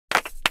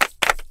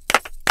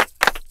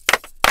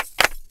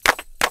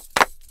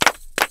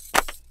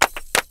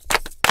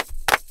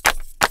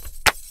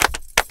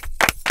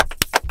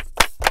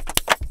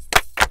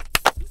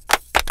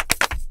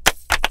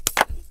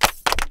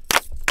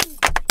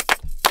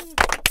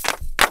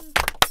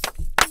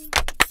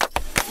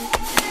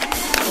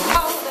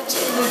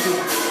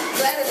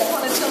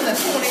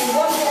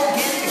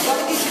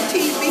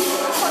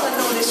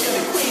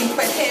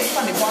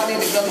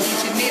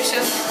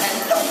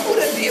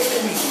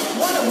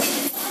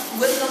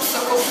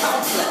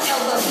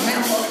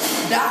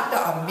Dr.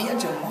 Amir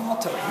Jamal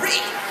Toure.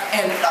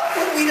 And look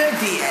what we done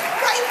did,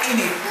 right in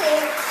the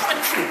whole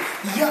country,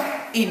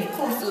 yeah, in the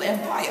coastal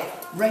empire,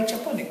 right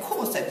up on the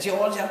coast of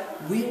Georgia,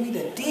 where we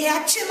the day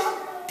I chiller.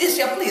 This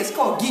your place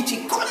called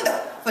Geechee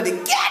Kunda for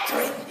the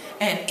gathering.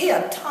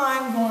 And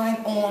time going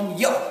on,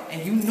 yo.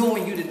 And you know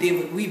you the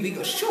day we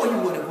gonna show you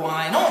what is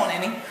going on,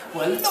 ain't it?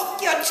 Well,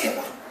 look your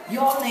chiller.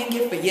 Y'all ain't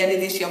get forget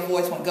it. It's your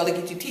voice from Gullah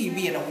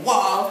TV in a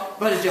while.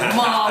 Brother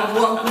Jamal,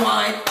 what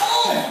going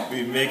on?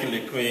 We making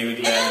the Queen. We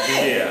glad to be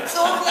here. So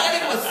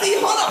glad it was. See,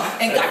 hold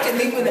on. And got your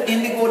leap with the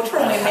indigo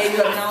throne and made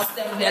you announce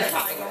them that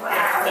tiger.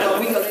 So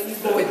we gonna let you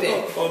go with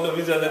that. Oh no,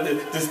 we just let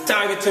this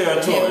tiger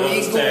territory. You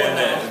understand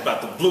that? It's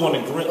about the blue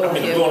and the green. I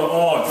mean, the blue and the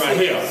orange right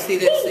here. See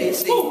that?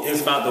 See.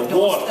 It's about the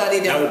water.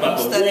 That was about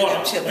the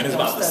water. And it's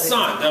about the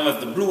sun. That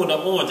was the blue and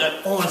the orange.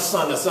 That orange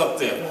sun that's up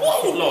there.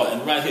 Oh Lord!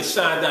 And right here,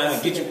 shine down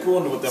and Geechee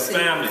Kunda with the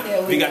family.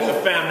 We got the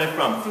family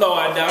from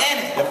Florida,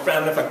 the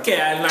family from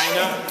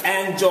Carolina,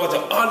 and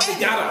Georgia, all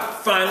together.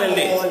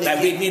 Finally,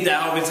 that we need to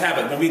always have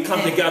it when we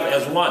come together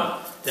as one.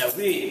 That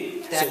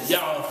we, so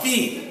y'all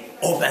feed,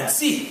 open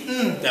see,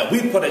 that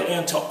we put an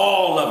end to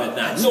all of it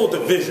now. No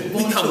division.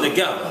 We come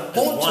together as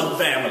one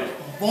family.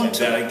 And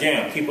that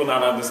again, people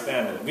not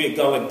understanding. We're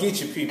Gullah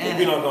Geechee people.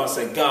 We don't gonna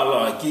say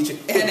Gullah Geechee.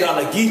 We're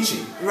Gullah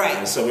Geechee. Right.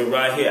 And so we're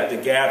right here at the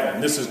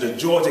gathering. This is the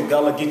Georgia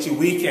Gullah Geechee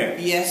Weekend.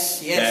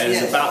 Yes. That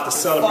is about the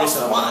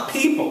celebration of our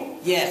people.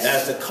 Yes.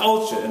 That's the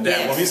culture. And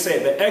that when we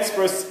say the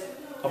experts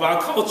of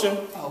our culture,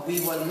 we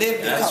will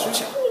live the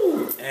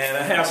culture. And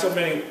I have so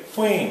many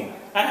queen.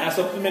 I have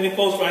so many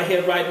folks right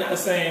here right now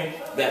saying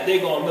that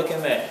they're gonna look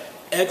in that.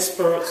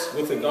 Experts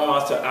with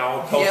regards to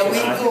our culture.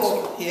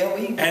 Here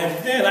we go.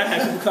 And then I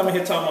had people coming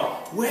here talking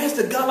about, where's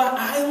the Gullah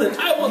Island?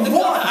 I want the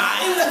Gullah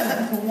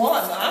Island.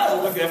 One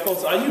island. Look at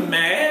folks, are you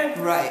mad?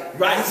 Right.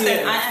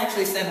 I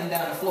actually sent them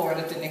down to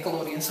Florida to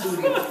Nickelodeon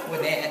Studio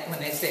when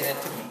they said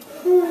that to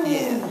me.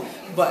 Yeah.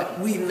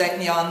 But we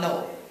letting y'all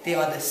know they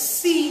are the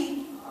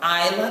sea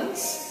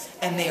islands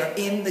and they are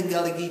in the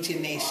Gullah Geechee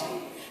Nation.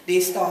 They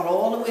start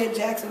all the way at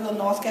Jacksonville,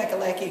 North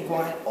Kakalaki,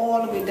 going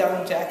all the way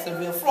down to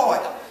Jacksonville,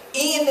 Florida.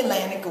 In the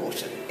Atlantic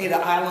Ocean, in the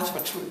islands for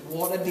true.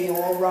 Water there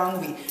all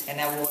around we, and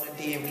that water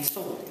there we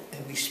sold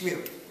and we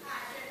spirit.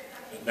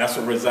 That's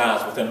what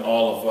resides within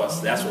all of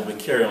us. That's what we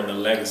carry on the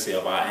legacy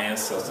of our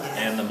ancestors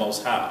and the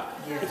Most High.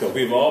 Because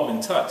we've all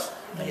been touched.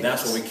 And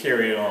that's what we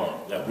carry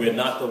on. That we're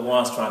not the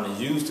ones trying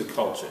to use the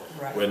culture.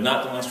 We're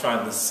not the ones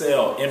trying to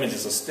sell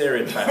images or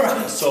stereotypes.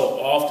 And so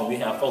often we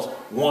have folks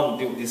want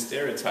to do these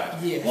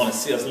stereotypes. Want to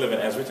see us living,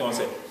 as we're going to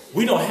say,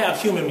 we don't have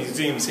human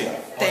museums here,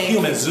 or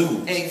human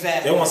zoos.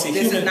 Exactly. They want to see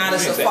human not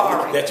museums a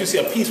safari. that you see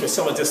a piece where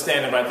someone's just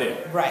standing right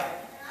there. Right.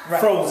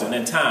 Frozen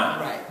in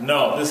time.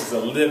 No, this is a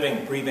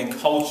living, breathing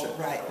culture.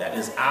 That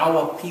is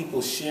our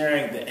people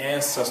sharing the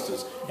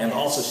ancestors and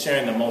also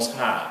sharing the Most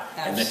High.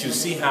 And that you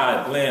see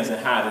how it blends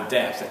and how it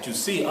adapts. That you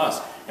see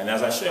us. And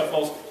as I share,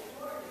 folks,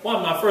 one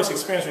of my first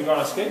experience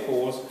regarding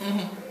skateboards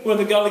was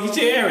the Gullah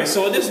Geechee area.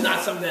 So this is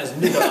not something that's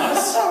new to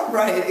us.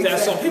 That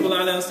some people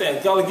don't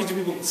understand. Gullah Geechee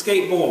people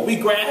skateboard. We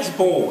grass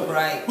board.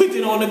 We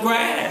did on the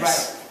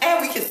grass. And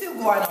we can still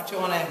go out on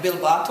Chona and build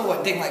a tour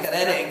and things like that.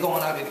 That ain't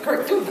going out in the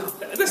creek too now.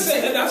 That's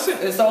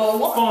it. It's all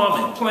one.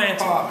 Farming,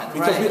 planting.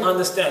 Because we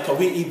understand, because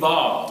we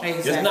evolve.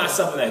 It's not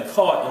something that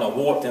caught in a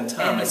warped in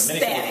time, as many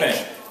people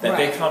think. That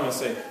they come and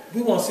say,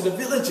 we want to see the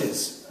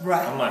villages.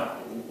 I'm like,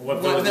 what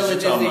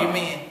villages do you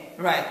mean?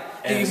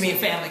 Do you mean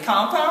family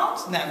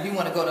compounds? Now, if you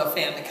want to go to a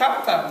family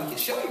compound, we can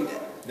show you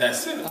that.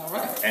 That's it.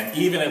 And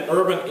even in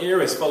urban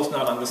areas, folks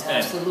not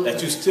understand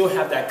that you still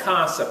have that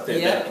concept there.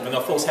 That even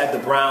though folks had the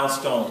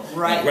brownstone,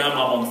 and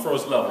grandma on the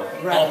first level,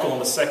 uncle on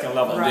the second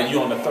level, and then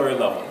you on the third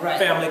level.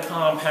 Family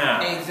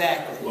compound.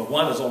 Well,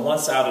 one is on one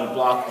side of the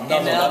block, another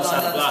on the other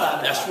side of the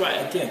block. That's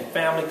right. Again,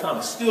 family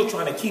compound. Still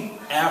trying to keep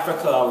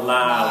Africa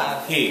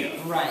alive here.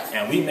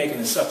 And we make it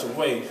in such a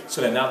way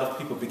so that now the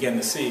people begin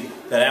to see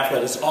that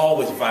Africa is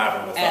always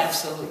vibrant with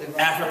us.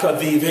 Africa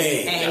vive.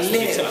 And that's what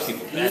we tell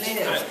people.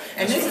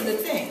 And this is the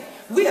thing.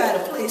 We are at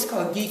a place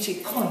called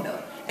Geechee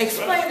Kunda.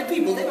 Explain to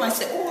people, they might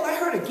say, oh, I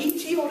heard of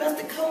Geechee, oh,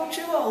 that's the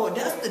culture, or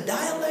that's the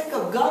dialect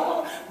of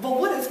Gullah. But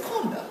what is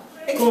Kunda?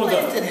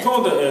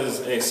 Kunda is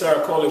a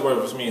Saracoli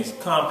word which means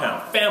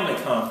compound, family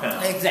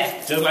compound.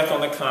 Just like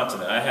on the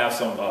continent. I have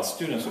some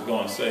students who go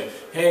and say,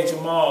 hey,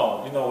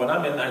 Jamal, you know, when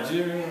I'm in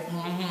Nigeria,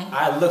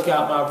 I look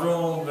out my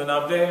room when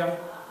I'm there,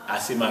 I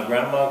see my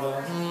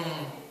grandmother,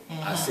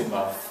 I see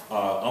my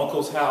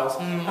uncle's house.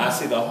 I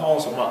see the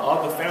homes of my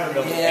other family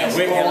members. And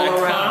we're in a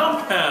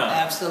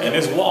compound. And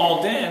it's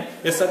walled in.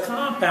 It's a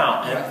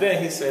compound. And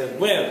then he says,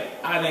 when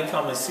I didn't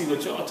come and see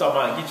what y'all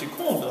talking about Geechee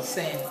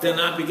Kunda, then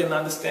I begin to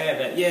understand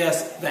that,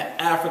 yes, that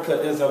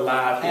Africa is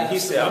alive here. He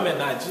said, I'm in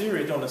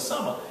Nigeria during the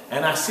summer,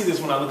 and I see this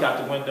when I look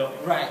out the window.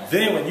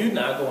 Then when you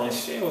now go and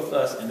share with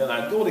us, and then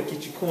I go to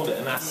Geechee Kunda,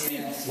 and I see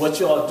what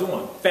y'all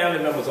doing.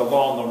 Family members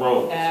along the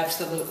road.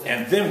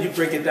 And then you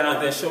break it down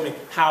and then show me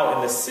how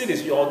in the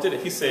cities you all did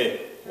it. He said,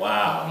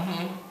 wow,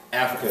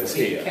 Africa is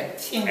here. We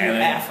continue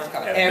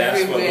Africa.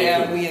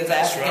 Everywhere we as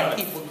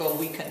African people go,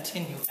 we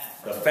continue Africa.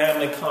 The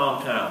family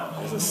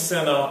compound is a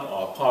center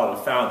or part of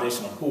the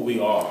foundation of who we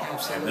are.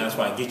 Absolutely. And that's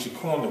why Geechee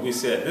Kunda, we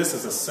said this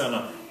is a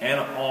center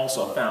and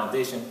also a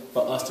foundation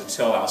for us to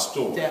tell our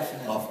story.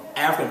 Definitely. Of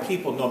African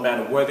people, no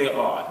matter where they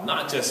are,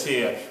 not just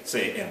here,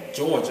 say in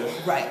Georgia,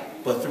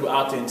 but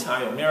throughout the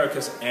entire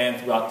Americas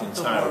and throughout the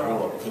entire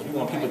world. Because we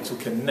want people to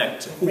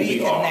connect to who we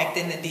are. Reconnect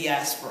in the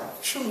diaspora.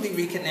 Truly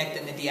reconnect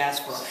in the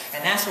diaspora.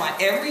 And that's why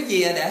every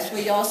year, that's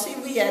where y'all see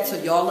we at. So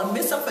y'all don't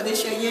miss up for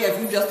this year if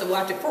you just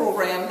watch the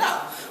program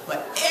now.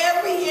 But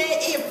every year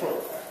in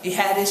April, you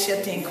had this year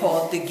thing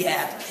called the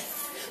gathering.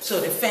 So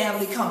the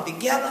family come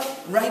together,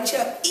 right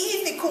here,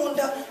 eat the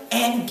kunda,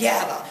 and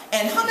gather.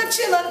 And honey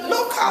children,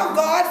 look how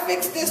God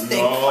fixed this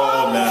thing.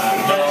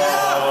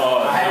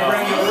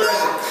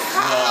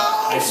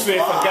 I swear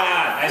for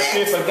God. I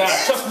swear for God.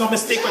 Trust no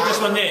mistake with this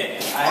one there.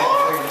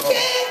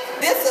 Okay.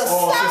 This is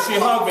she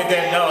hugged me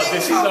then. No,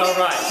 she's all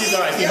right. She's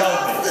all right. She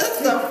hugged me.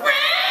 Sister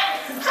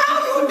Fran,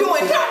 how you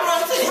doing? Turn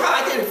around and say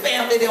hi to the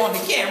family there on the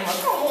camera.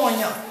 Come on,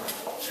 y'all.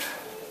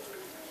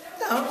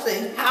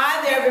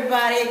 Hi there,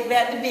 everybody.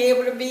 Glad to be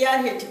able to be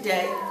out here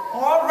today.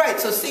 All right,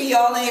 so see,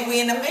 y'all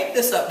we ain't to make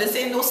this up. This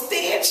ain't no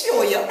stage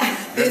show, y'all.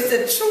 It's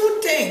a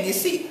true thing. You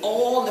see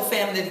all the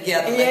family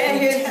together.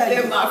 Yeah,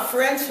 they're my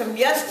friends from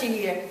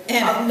yesteryear.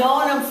 I've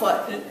known them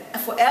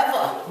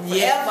forever.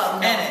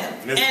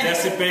 Miss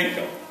Disya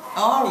Baker.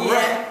 All right.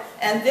 Yeah.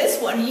 And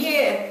this one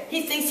here,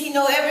 he thinks he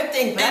know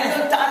everything.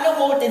 I know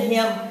more than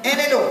him. And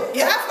it do.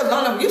 You have to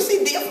learn him. You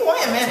see, dear for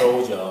him, man. I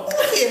told y'all.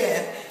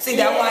 Yeah. See,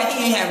 that's why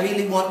he ain't have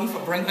really want me for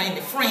bring her in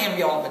the frame,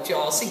 y'all. But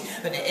y'all see,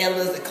 when the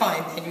elders are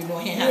coming, then you know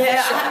he have to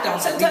shut down.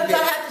 Sometimes I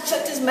have to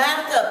shut his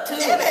mouth up too.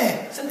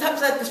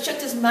 Sometimes I have to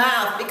shut his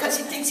mouth because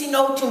he thinks he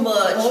know too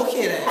much.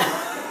 Okay then.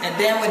 And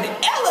then when the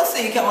elders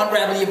say you can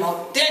unravel your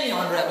mouth, then you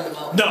unravel your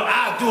mouth. No,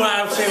 I do what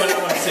I say what I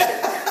want to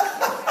say.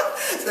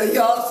 So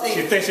y'all see.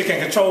 She thinks she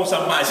can control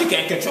somebody. She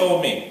can't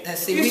control me.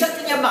 You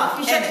shut your mouth.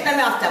 You shut your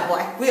mouth, that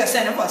boy. We are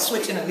sending for a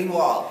switch in the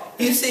wall.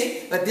 You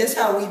see, but this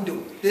how we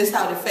do. This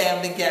how the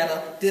family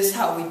gather. This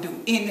how we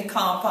do. In the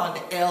compound,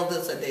 the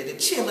elders are there. The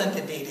children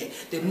are there.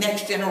 The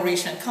next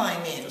generation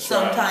come in.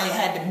 Sometimes you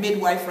had the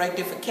midwife right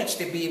there for catch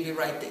the baby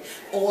right there.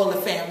 All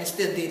the family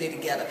still did it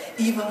together.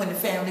 Even when the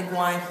family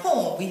going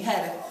home, we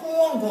had a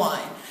home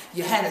going.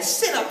 You had a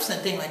sit-ups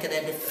and things like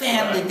that. The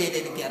family did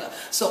it together.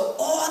 So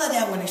all of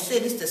that, when they say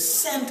this, the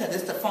center,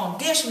 this the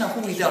foundation of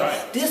who we are.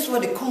 This is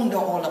what the Kunda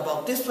all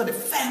about. This is what the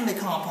family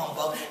compound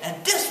about.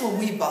 And this is what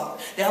we about.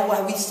 That's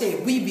why we say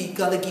we be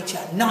Gullah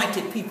Geechee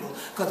anointed people.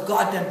 Because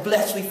God done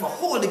blessed we for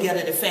hold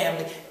together the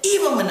family,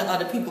 even when the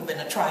other people been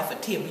a try for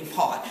tear we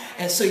part.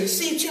 And so you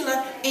see,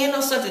 children, ain't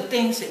no such a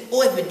thing. Say,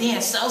 oh, if you're there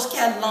in South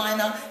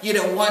Carolina, you're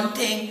the one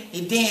thing.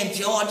 You're there in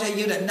Georgia,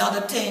 you're the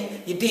another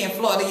thing. You're there in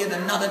Florida, you're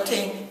the another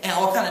thing. And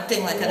all kind of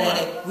thing like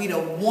that. We the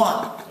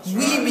one.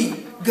 We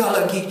be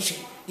Gullah Geechee.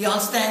 You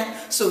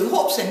understand? So we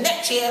hope so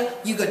next year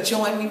you could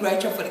join me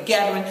right here for the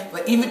gathering.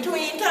 But in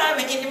between time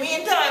and in the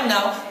meantime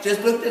now,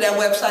 just look at that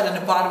website on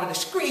the bottom of the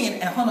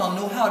screen and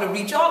know how to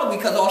reach all of it,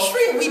 because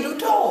Australia we do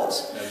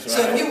tours.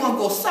 So if you want to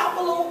go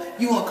Sapelo,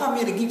 you want to come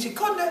here to Geechee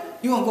Kunda,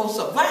 you want to go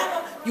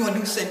Savannah, you want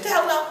to do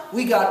Centella,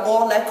 we got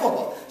all that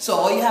covered. So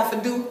all you have to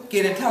do,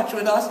 get in touch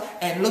with us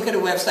and look at the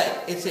website.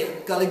 It's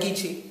at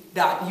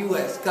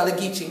GullahGeechee.us,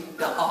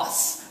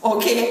 GullahGeechee.us.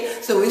 Okay,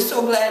 so we're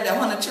so glad that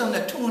 100 children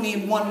are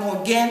tuning in one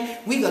more again.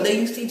 We're going to let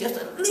you see just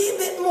a little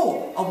bit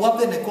more of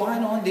what's been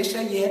going on this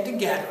year at the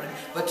gathering.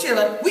 But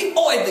children, we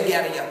always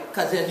together here,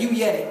 because as you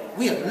Yeti,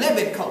 we are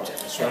living culture.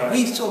 And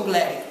we so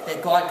glad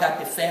that God got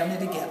the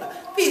family together.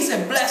 Peace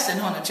and blessing,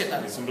 100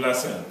 children. Peace and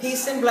blessing.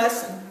 Peace and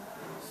blessing.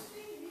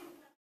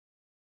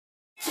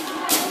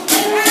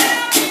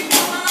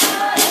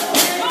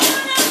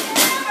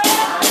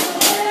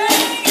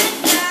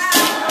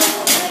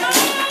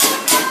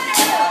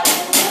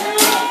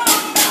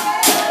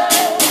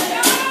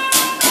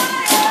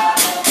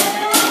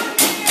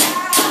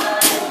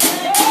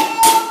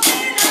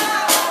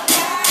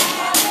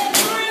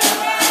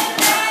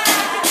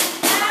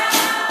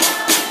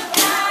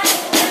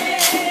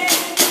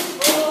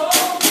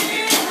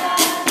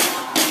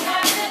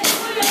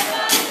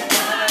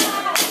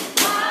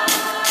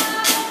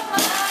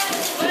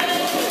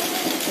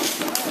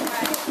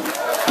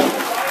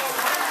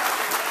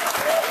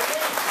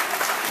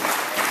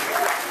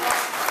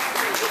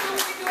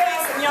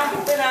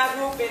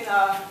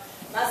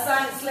 My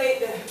son is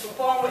slated to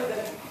perform with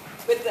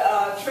the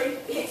Trey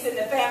Hicks in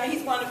the family.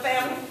 He's one of the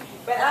family.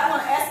 But I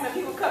want to ask him if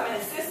he would come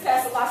and assist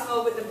Pastor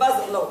Losno with the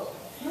buzzer blow.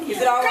 Is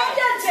it all right?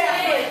 Come on,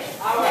 Jeffrey.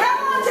 All right. Come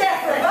on,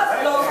 Jeffrey. The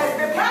buzzer blow has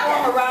been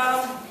performed around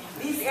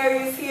these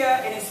areas here,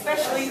 and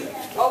especially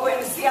over in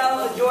the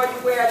Seattle, Georgia,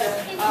 where the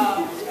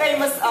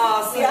famous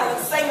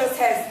Seattle singers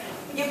has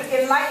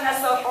enlightened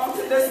us up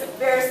onto this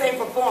very same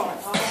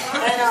performance.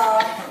 And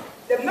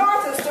the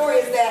moral of the story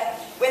is that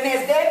when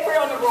there's dead prey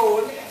on the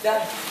road, the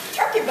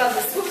turkey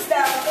buzzer swoops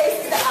down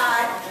facing the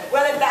eye.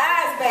 Well, if the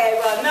eye's bad,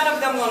 well, none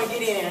of them want to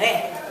get in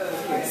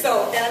that.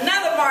 So, and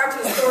another moral to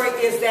the story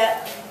is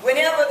that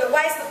whenever the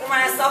whites looked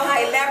around and saw how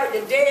elaborate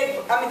the dead,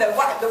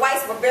 the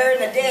whites were burying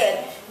the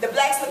dead, the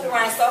blacks looked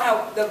around and saw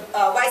how the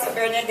whites were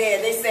burying their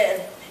dead, they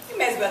said, you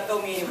may as well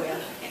throw me anywhere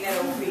in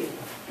that old field.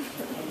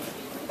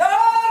 Throw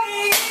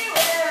me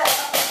anywhere.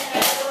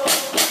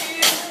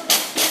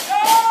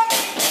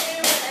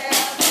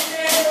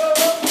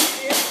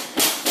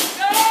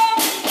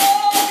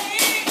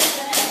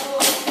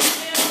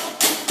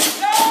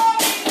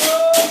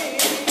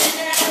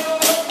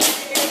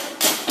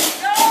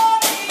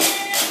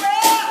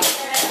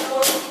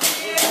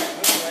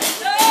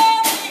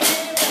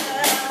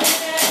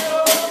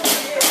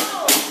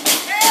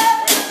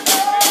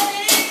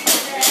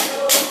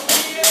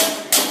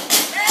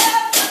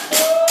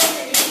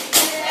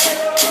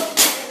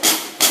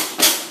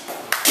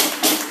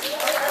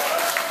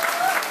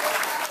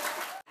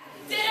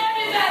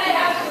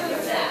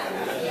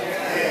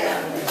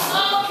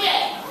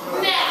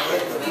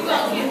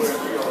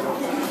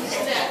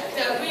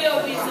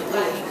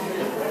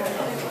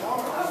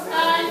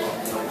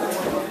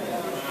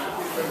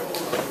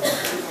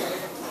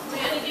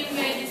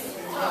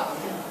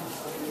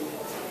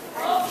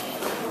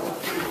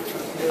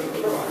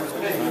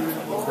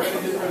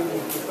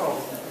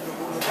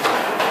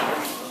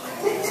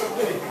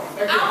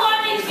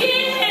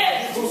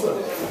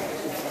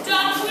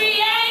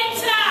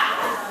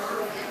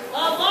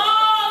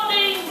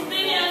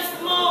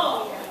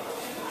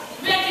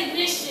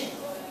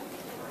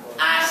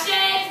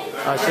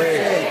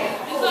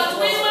 Because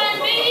we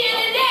wouldn't be here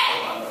today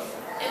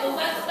if it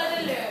wasn't for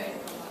the Lord.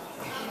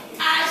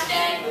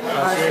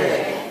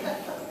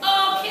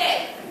 Okay.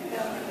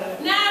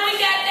 Now we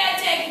got that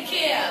taken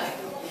care of.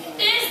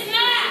 It's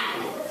not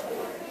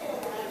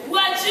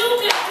what you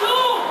can do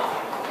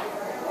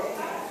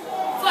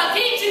for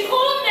Geechee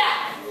Kunda.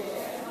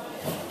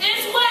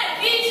 It's what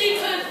Geechee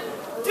could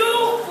do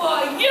for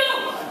you.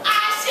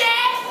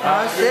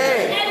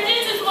 And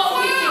this is what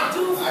we can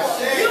do for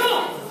you.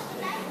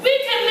 We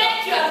can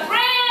make you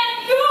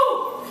brand new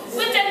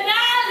with the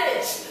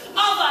knowledge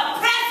of a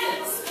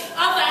presence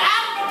of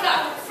Africa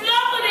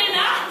flowing in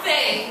our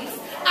veins.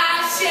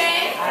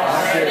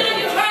 Now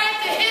you've heard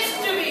the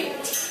history.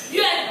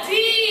 You have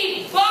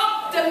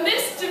debunked the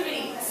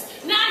mysteries.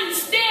 Now you're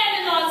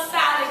standing on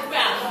solid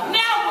ground.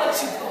 Now what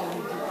you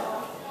gonna do?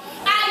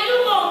 Are you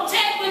gonna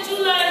take what you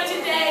learned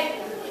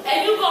today and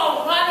you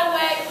gonna run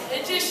away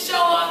and just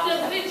show off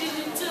the pictures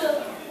you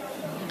took?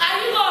 Are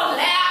you gonna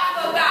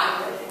laugh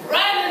about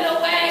running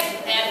away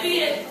and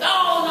being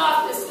thrown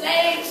off the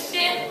slave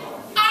ship?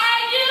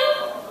 Are you?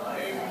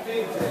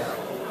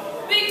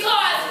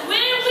 Because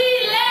when we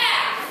laugh.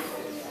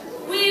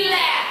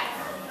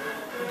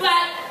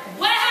 But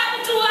what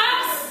happened to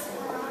us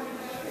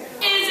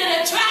is an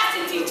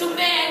atrocity to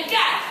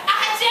mankind.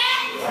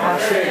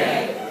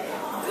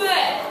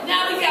 Good.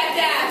 Now we got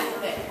Daise.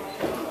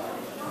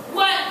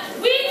 What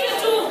we can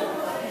do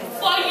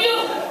for you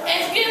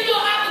is give you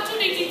an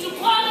opportunity to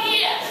come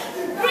here,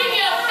 bring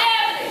your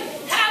family,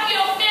 have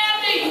your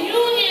family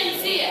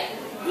unions here.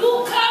 You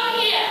come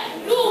here,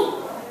 you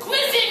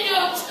quizzing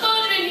your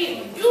children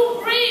here, you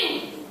bring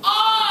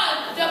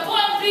all the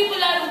poor people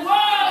of the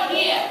world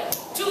here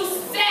to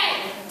say,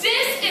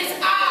 this is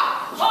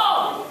our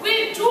home.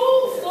 We do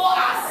for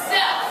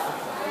ourselves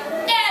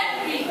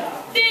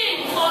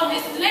everything on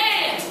this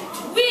land.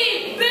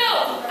 We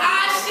build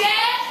our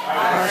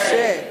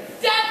shed.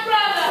 That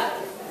brother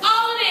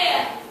over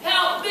there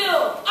helped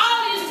build all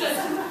these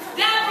systems.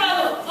 That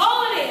brother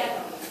over there,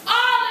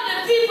 all of the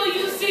people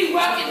you see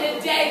working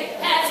today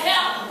has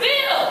helped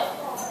build.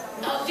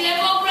 Oh, there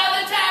go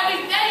Brother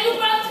Tyree. There you,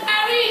 Brother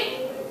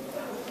Tyree.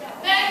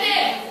 Back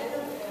there.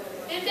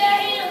 Is that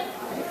him?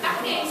 I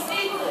can't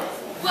see good.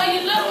 Well,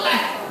 you look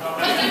like him.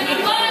 Because if you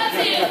was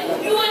here,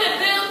 you would have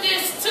built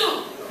this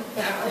too.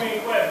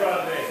 Queen Quet,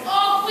 brother Daise.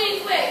 Oh,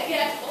 Queen Quet,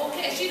 yes.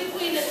 Okay, she the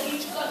queen of the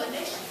Geechee Gullah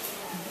Nation.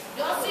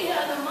 Y'all see her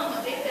and her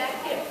mama, they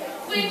back here.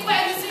 Queen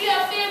Quet, you see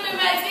her family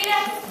right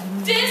there?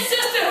 This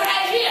sister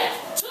right here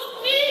took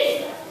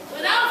me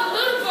when I was a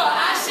little girl,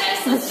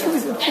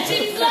 sister, and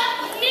she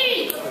plucked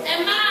me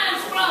and mine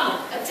from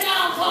a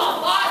town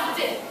called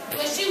Boston,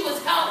 where she was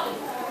helping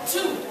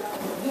to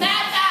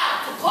map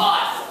out the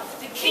course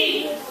to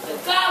keep the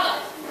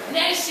Gullah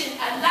Nation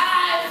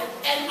alive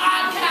and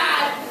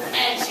archived,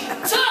 and she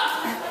took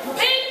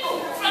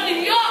people from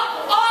New York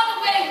all the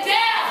way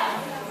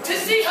down to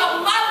see her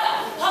mother.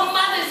 Her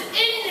mother's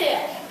in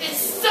there. It's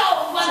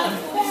so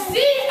wonderful to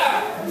see her.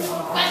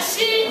 But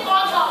she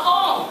on her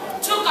own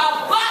took a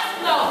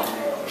busload.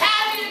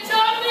 Have you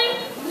told me?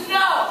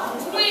 No.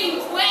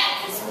 Queen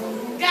Quet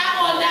got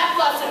on that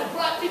bus and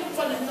brought people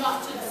from the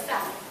north to the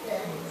south.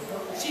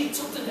 She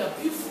took them to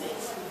Buford.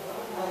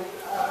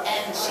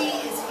 And she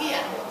is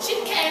here.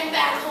 She came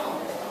back home.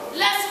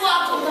 Let's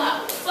welcome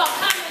her for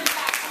coming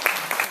back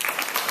home.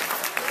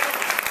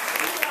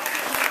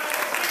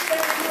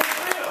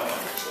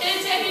 And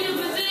take you to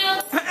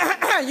Brazil?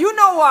 You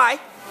know why.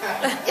 Well,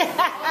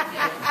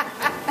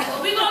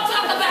 we're going to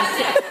talk about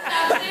that.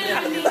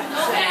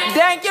 Okay?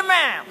 Thank you,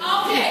 ma'am.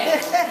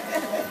 Okay.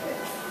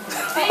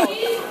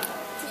 See?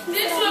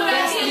 This one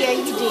right here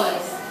is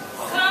tours.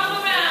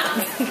 Come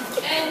around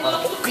and go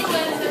to tour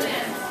in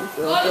Savannah.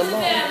 Go to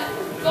Savannah,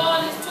 go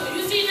on this tour.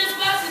 You see this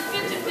bus is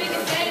 50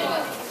 biggest day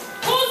on.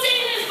 Who's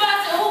seen this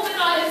bus and who's been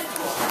on this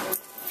tour?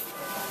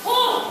 Who?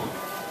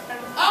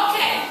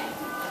 Okay.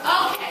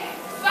 Okay.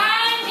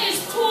 Find his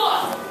tour.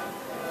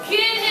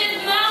 Get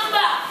his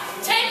number.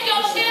 Take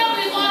your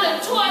family on a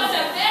tour to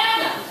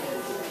Savannah.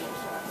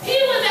 He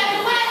was at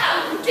the White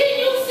House. Did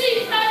you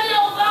see President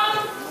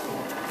Obama?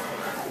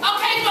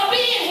 Okay, so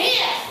being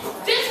here,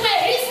 this is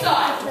where he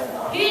started.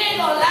 He ain't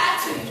gonna lie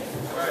to you.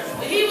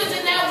 When he was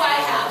in that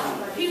White House,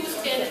 he was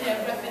standing there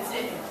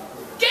representing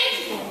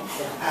Geechee.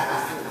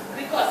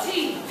 Because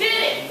he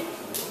did it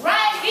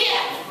right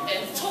here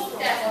and took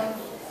that one.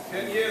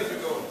 10 years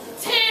ago.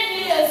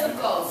 10 years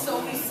ago, so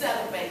we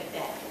celebrate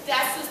that.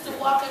 That sister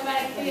walking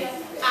right there,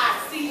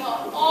 I see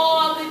her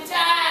all the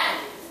time.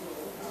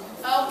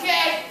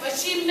 Okay? But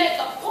she make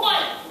a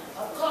point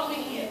of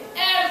coming here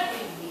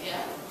every year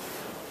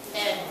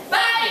and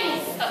buying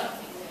something.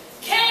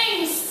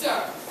 Cane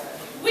syrup.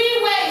 We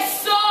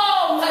waste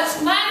so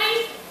much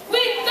money,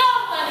 we throw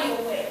money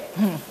away.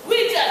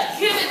 We just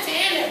give it to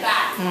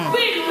anybody.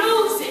 We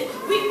lose it.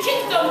 We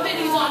kick them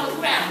pennies on the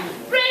ground.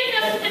 Bring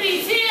them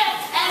pennies here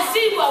and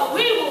see what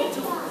we will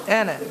do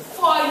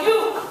for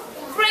you.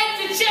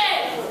 Break the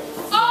chain.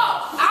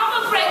 Oh, I'm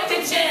going to break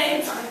the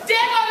chains.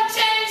 They're going to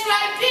change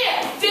right there.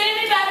 Did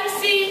anybody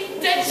see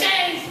the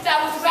chains that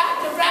was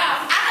wrapped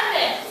around our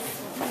necks?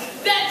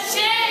 The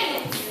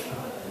chains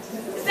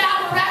that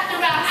were wrapped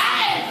around our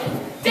ankles.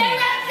 They're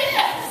right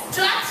there.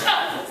 Touch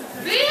them.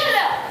 Feel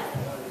them.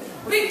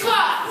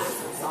 Because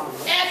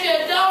if you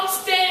don't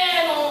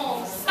stand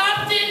on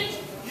something,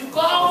 you're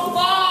going to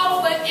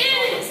fall for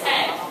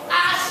anything.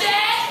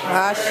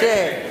 I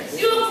said.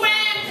 You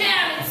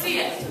grandparents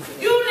here,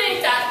 you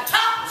need to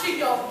talk to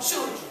your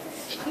children.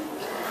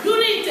 You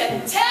need to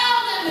tell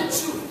them the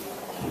truth.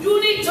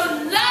 You need to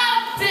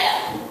love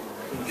them.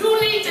 You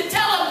need to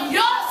tell them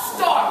your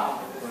story.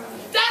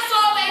 That's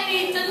all they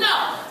need to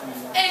know.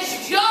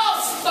 It's your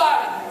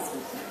story.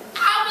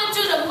 I went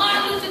to the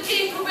Martin Luther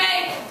King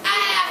parade. I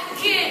asked the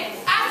kid,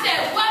 I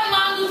said, what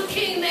Martin Luther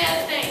King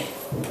man's name?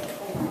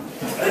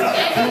 And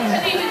he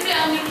couldn't even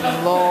tell me.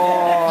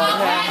 Lord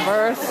have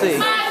mercy.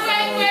 My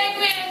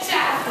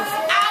great-great-grandchild.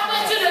 I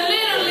went to the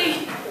Little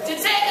League to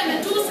take him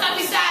to do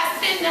something besides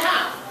sit in the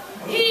house.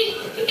 He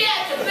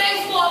had the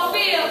baseball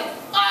field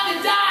on the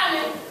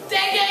diamond.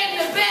 They gave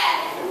him the bat.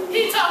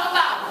 He talking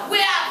about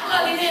where I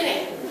put it in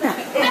it.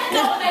 That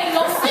don't make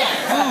no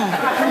sense.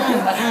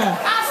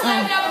 I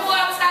slapped that boy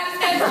upside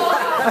his head.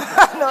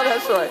 I know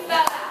that's right.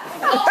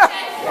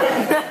 Okay.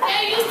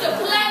 They used to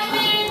plug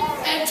it in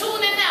and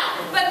tune it out.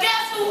 But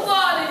guess who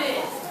bought it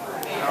in?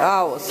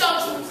 Ours.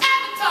 Don't you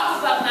ever talk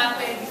about my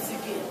babies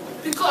again.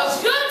 Because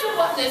you're the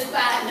one that's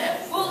buying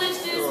that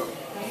foolishness.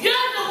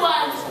 You're the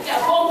one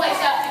that always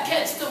have to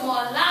catch them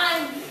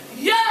online.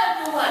 You're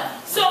the one.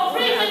 So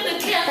bring in the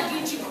camp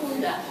Geechee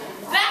Kunda.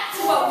 That's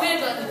what we're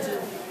going to do.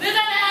 We're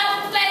going to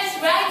have a place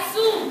right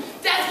soon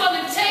that's going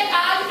to take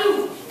our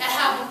youth and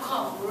have them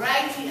come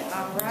right here.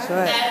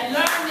 And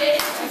learn their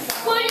history.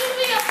 Will you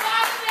be a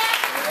part of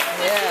that?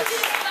 Yes.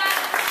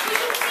 Will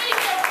you bring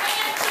your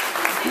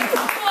grandchildren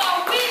here for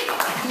a week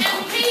in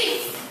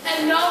peace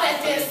and know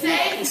that they're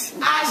safe?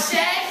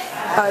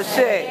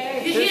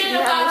 You're hearing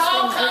about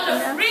all kind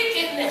of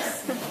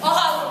freakiness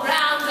all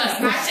around us.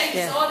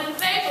 It's all in the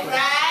paper,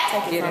 right?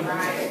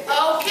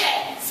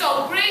 Okay,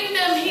 so bring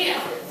them here.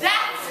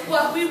 That's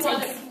what we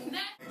want to do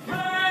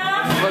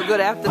next. Well,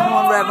 good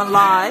afternoon, Reverend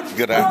Lodge.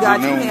 Good afternoon. We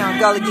got you here on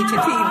Gullah Geechee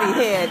TV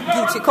head,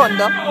 Geechee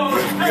Kunda.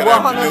 Good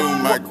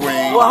afternoon, my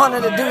queen. What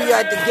to do you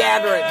at the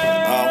gathering?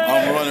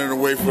 I'm running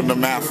away from the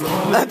master.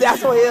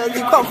 That's what it is.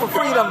 You come for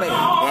freedom, man.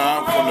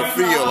 I'm from the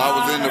field. I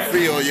was in the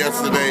field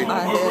yesterday,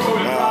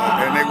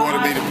 and they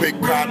wanted me to pick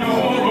cotton.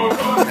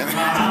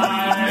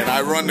 And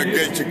I run the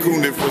Geechee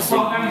Kunda for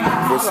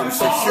some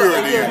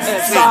security and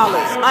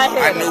solace.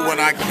 I knew when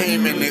I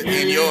came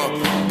in your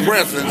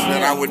presence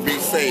that I would be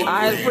saved.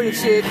 I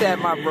appreciate that,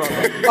 my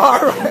brother. All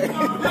right.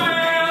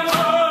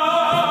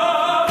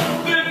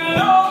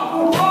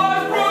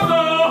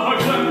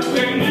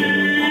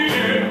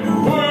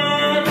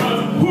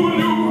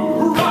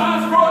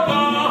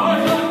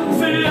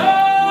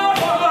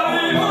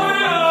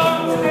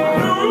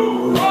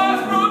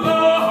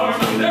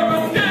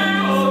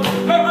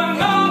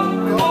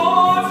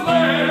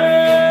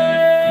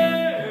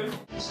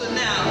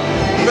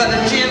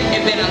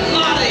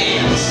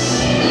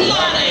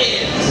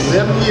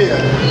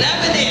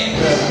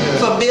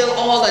 For Bill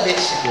all of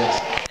this.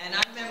 Yes. And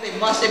I remember it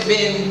must have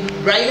been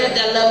right at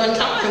that 11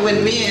 time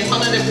when me and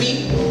Hunter to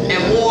meet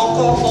and walk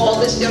off all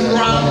this young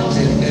around.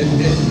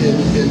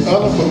 And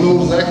other people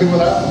know exactly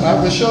what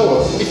I would show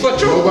us. For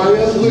true.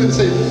 Nobody else would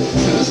say,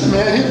 this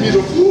man hit me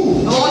the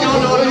fool. No, what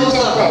are you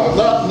talking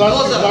about?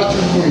 Not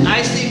you, Queen.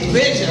 I see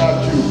vision.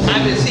 Not you. I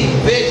can see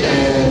vision.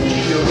 And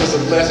it's a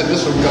blessing.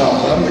 This from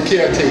God. I'm the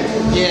caretaker.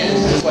 Yes.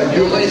 It's like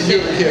you're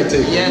the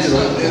caretaker. Yes. You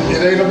know, it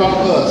ain't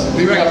about us.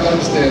 People have to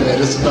understand that.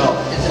 It's about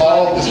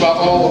all. It's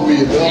about all of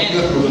we.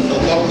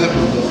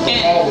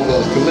 All of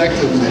us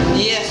collectively.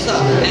 Yes, sir.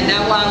 And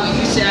that's why when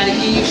you say I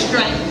give you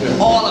strength,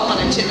 all of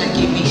 100 children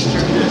give me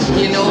strength.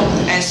 You know.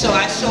 And so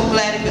I'm so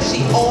glad to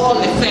see all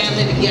the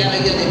family together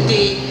here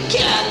today.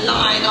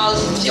 Carolina,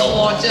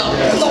 Georgia,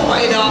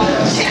 Florida,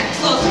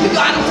 Texas. We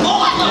got them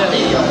all up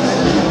there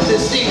to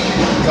see.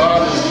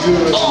 God is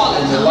good. All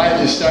and the light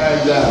is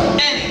shining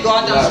down. And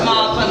God does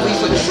smile upon me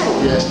for true.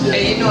 Yes, yes.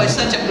 And you know, it's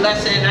such a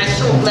blessing. And I'm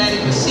so glad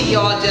to see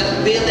y'all just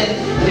building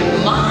the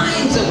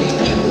minds of these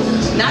people.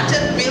 Not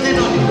just building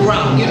on the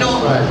ground, you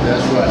know.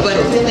 That's right. But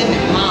building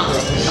the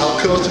minds. Our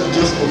culture,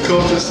 just for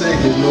culture's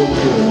sake, is no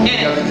good. We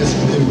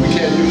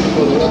can't use it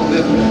for the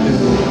upliftment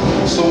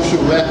and social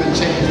rapid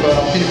change for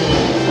our people.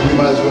 We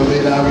might as well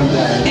lay down and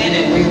die. And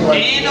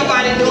ain't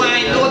nobody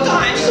doing no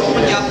time soon.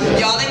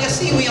 Y'all ain't gonna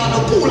see we on no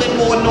cooling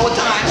board no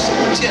time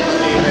soon.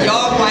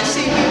 Y'all might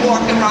see me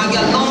walking around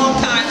here long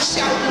time,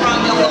 shouting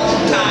around here long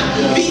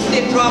time, beating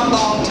the drum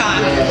long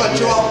time, but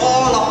draw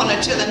all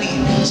 100 children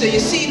in. So you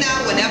see now,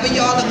 whenever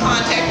y'all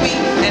contact me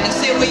and they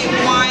say where you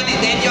going, and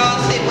then y'all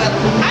say, well,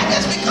 I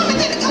just been coming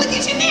to the Gullah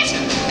Geechee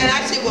Nation. And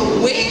I say, well,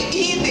 where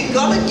in the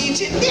Gullah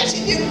Geechee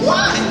Nation you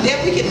going? Then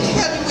we can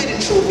tell you where the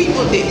true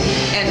people live.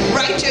 And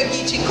right here,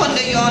 Geechee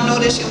Kunda, y'all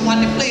know this is one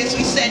of the places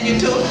we send you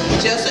to,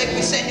 just like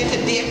we send you to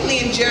Dear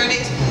Clean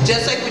Journeys,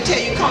 just like we tell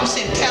you come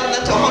send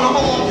Telna to Hunter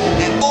Home,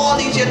 and all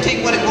these you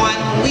think what are going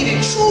on. We the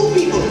true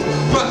people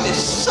from the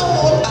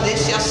soul of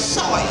this your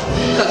soil.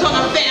 Because on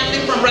a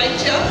family from right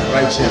here,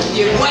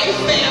 your wife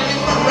family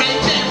from right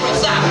here in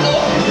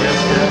Riceboro.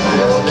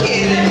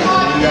 Okay.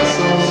 We got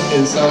some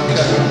in South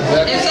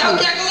Carolina. In South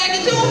Carolina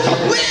too?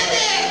 Where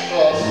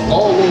there?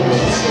 All over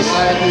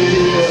society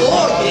here.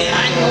 Oh yeah,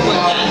 I know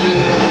what that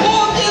is.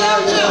 Oh, get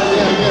out here.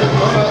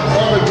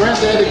 My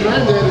granddaddy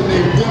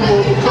named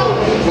Dimbo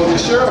was the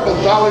sheriff of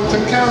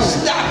Darlington County.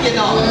 Stop, you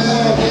know.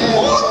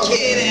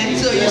 Okay then.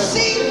 So you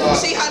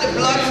see how the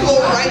blood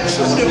flow right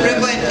through the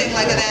river and things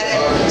like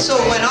that. So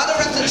when other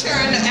restaurants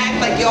turn to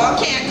act like y'all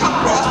can't come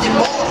across the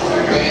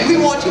border, we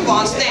want you to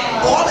understand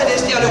all of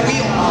this that we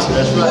want.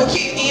 That's right.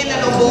 Okay, ain't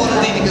no borders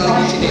in the Gullah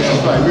Geechee Nation.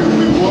 That's right.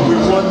 We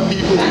want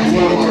people, we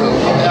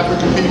want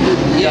African people,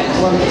 we have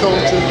one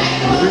culture,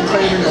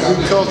 reclaiming a new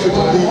culture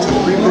to lead to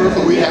the rebirth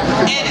of we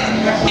African.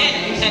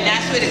 And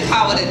that's where the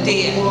power of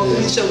dead.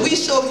 So we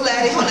so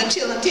glad that Hunter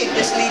children take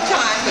this little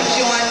time for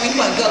joining me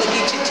on Gullah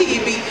Geechee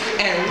TV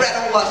and read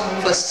us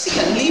for see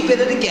a little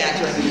bit of the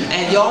gathering.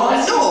 And y'all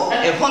know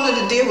if Hunter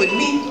to deal with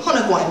me,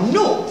 Hunter going to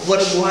know what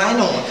is going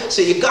on.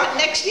 So you got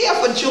next year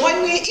for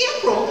join me in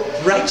April,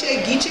 right here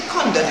at Geechee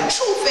Kunda, the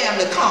true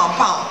family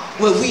compound,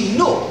 where we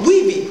know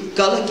we be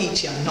Gullah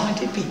Geechee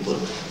anointed people.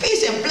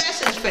 Peace and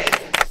blessings,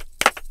 family.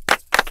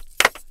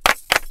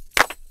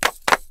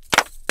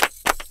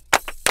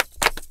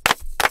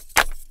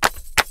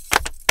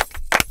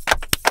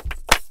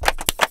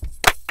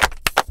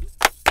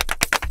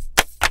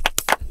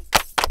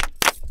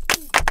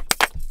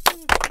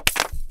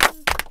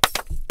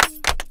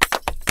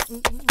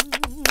 Mm-hmm.